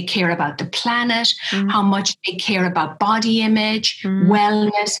much they care about the planet, how much they care about body image,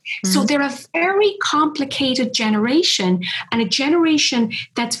 wellness. So they're a very complicated generation, and a generation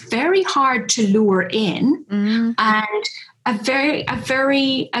that's very hard to lure in, and a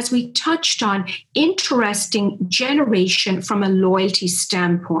very, as we touched on, interesting generation from a loyalty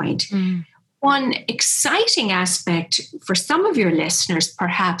standpoint. One exciting aspect for some of your listeners,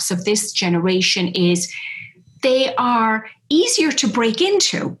 perhaps, of this generation is they are easier to break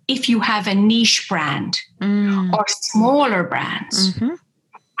into if you have a niche brand or smaller brands.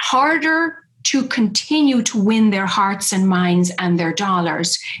 Harder to continue to win their hearts and minds and their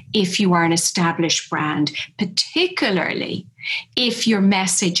dollars if you are an established brand, particularly if your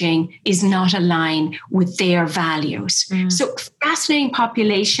messaging is not aligned with their values. So fascinating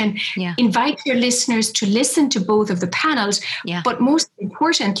population. Invite your listeners to listen to both of the panels, but most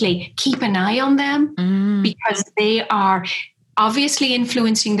importantly, keep an eye on them because they are obviously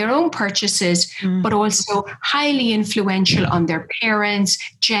influencing their own purchases, but also highly influential on their parents,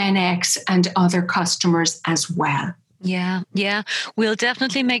 Gen X, and other customers as well. Yeah, yeah. We'll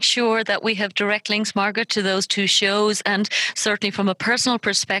definitely make sure that we have direct links, Margaret, to those two shows. And certainly from a personal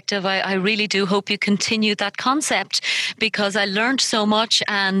perspective, I really do hope you continue that concept, because I learned so much,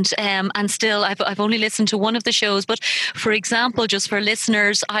 and still I've only listened to one of the shows. But for example, just for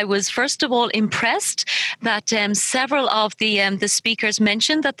listeners, I was first of all impressed that several of the speakers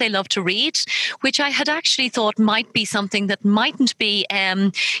mentioned that they love to read, which I had actually thought might be something that mightn't be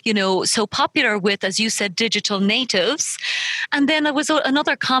so popular with, as you said, digital natives. And then there was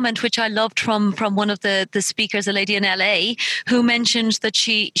another comment which I loved from one of the speakers, a lady in LA, who mentioned that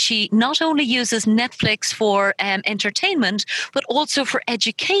she not only uses Netflix for entertainment, but also for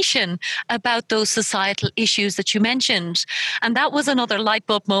education about those societal issues that you mentioned. And that was another light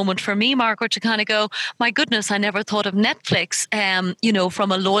bulb moment for me, Margaret, to kind of go, my goodness, I never thought of Netflix,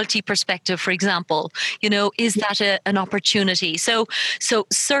 from a loyalty perspective, for example. Is that an opportunity? So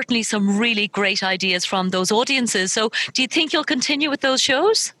certainly some really great ideas from those audiences. So do you think you'll continue with those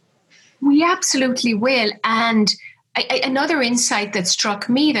shows? We absolutely will. And another insight that struck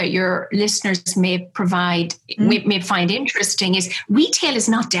me that your listeners may find interesting is retail is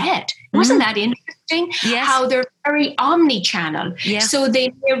not dead. Wasn't that interesting? Yes. How they're very omni-channel. Yeah. So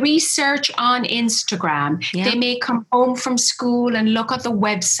they may research on Instagram. Yeah. They may come home from school and look at the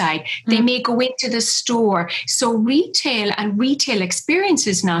website. They may go into the store. So retail and retail experience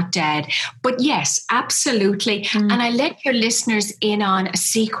is not dead. But yes, absolutely. And I let your listeners in on a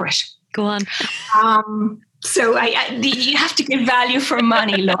secret. Go on. So you have to give value for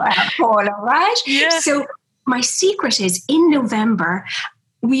money, Paula, right? Yeah. So my secret is, in November,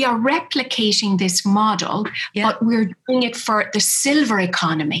 we are replicating this model, but we're doing it for the silver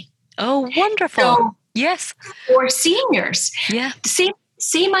economy. Oh, wonderful. So, yes. For seniors. Yeah.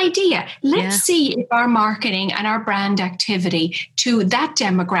 Same idea. Let's see if our marketing and our brand activity to that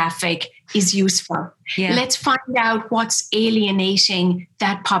demographic is useful. Yeah. Let's find out what's alienating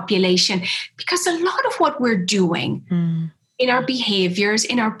that population, because a lot of what we're doing in our behaviors,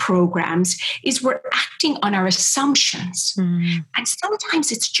 in our programs, is we're acting on our assumptions. And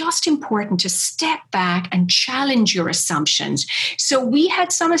sometimes it's just important to step back and challenge your assumptions. So we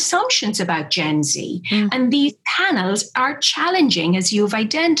had some assumptions about Gen Z, and these panels are challenging, as you've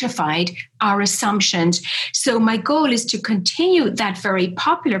identified, our assumptions. So my goal is to continue that very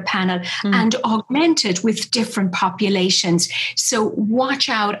popular panel and augment it with different populations. So watch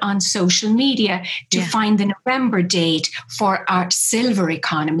out on social media to find the November date for our Silver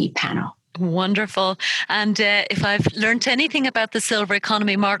Economy panel. Wonderful. And if I've learned anything about the silver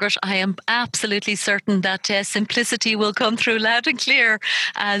economy, Margaret, I am absolutely certain that simplicity will come through loud and clear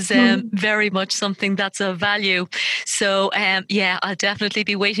as very much something that's of value. So, I'll definitely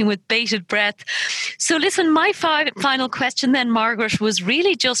be waiting with bated breath. So listen, my final question then, Margaret, was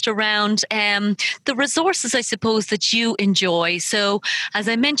really just around the resources, I suppose, that you enjoy. So as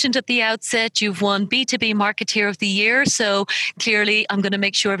I mentioned at the outset, you've won B2B Marketeer of the Year. So clearly I'm going to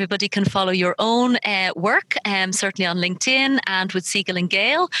make sure everybody can follow your own work, certainly on LinkedIn and with Siegel and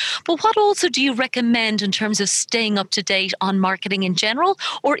Gale. But what also do you recommend in terms of staying up to date on marketing in general,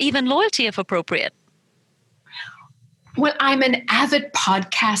 or even loyalty if appropriate? Well, I'm an avid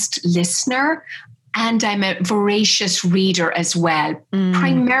podcast listener, and I'm a voracious reader as well,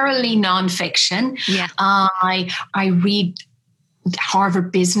 primarily nonfiction. Yeah. I read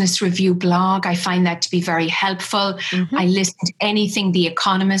Harvard Business Review blog. I find that to be very helpful. I listen to anything The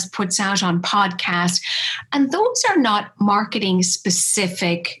Economist puts out on podcasts. And those are not marketing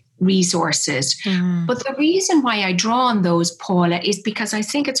specific resources. But the reason why I draw on those, Paula, is because I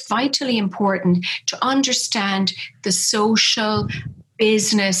think it's vitally important to understand the social,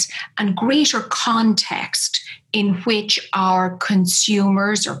 business, and greater context in which our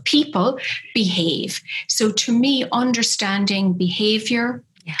consumers or people behave. So to me, understanding behavior,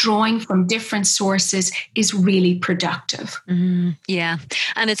 drawing from different sources is really productive. Yeah,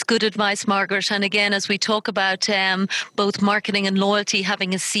 and it's good advice, Margaret. And again, as we talk about both marketing and loyalty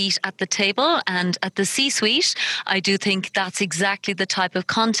having a seat at the table and at the C-suite, I do think that's exactly the type of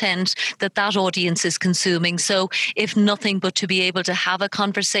content that audience is consuming. So if nothing but to be able to have a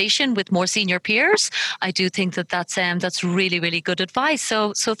conversation with more senior peers, I do think that's really, really good advice.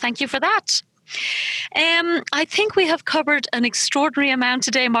 So thank you for that. I think we have covered an extraordinary amount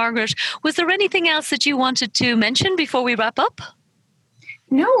today, Margaret. Was there anything else that you wanted to mention before we wrap up?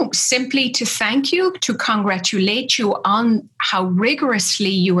 No, simply to thank you, to congratulate you on how rigorously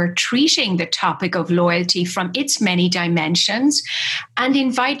you are treating the topic of loyalty from its many dimensions, and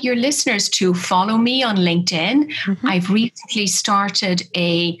invite your listeners to follow me on LinkedIn. Mm-hmm. I've recently started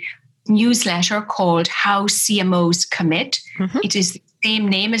a newsletter called How CMOs Commit. Mm-hmm. It is the same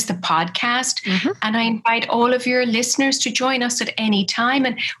name as the podcast. Mm-hmm. And I invite all of your listeners to join us at any time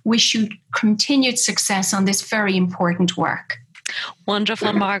and wish you continued success on this very important work.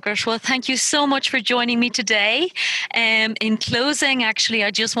 Wonderful, Margaret. Well, thank you so much for joining me today. In closing, actually,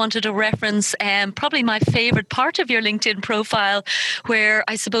 I just wanted to reference probably my favorite part of your LinkedIn profile, where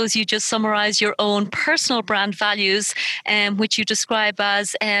I suppose you just summarize your own personal brand values, which you describe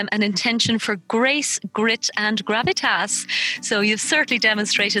as an intention for grace, grit, and gravitas. So you've certainly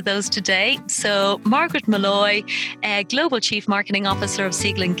demonstrated those today. So Margaret Molloy, Global Chief Marketing Officer of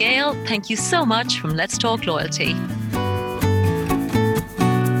Siegel & Gale, thank you so much from Let's Talk Loyalty.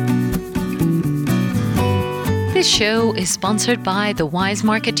 This show is sponsored by The Wise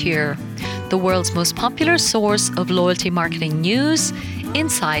Marketeer, the world's most popular source of loyalty marketing news,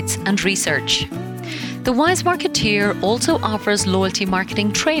 insights, and research. The Wise Marketeer also offers loyalty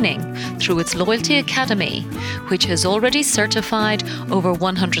marketing training through its Loyalty Academy, which has already certified over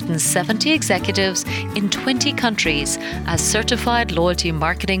 170 executives in 20 countries as certified loyalty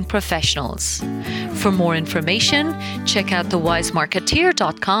marketing professionals. For more information, check out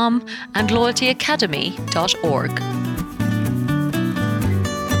thewisemarketeer.com and loyaltyacademy.org.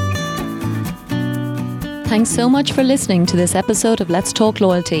 Thanks so much for listening to this episode of Let's Talk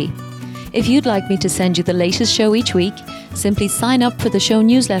Loyalty. If you'd like me to send you the latest show each week, simply sign up for the show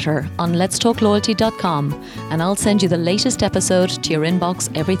newsletter on letstalkloyalty.com and I'll send you the latest episode to your inbox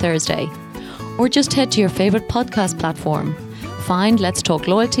every Thursday. Or just head to your favourite podcast platform. Find Let's Talk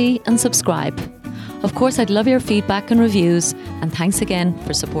Loyalty and subscribe. Of course, I'd love your feedback and reviews, and thanks again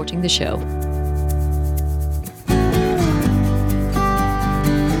for supporting the show.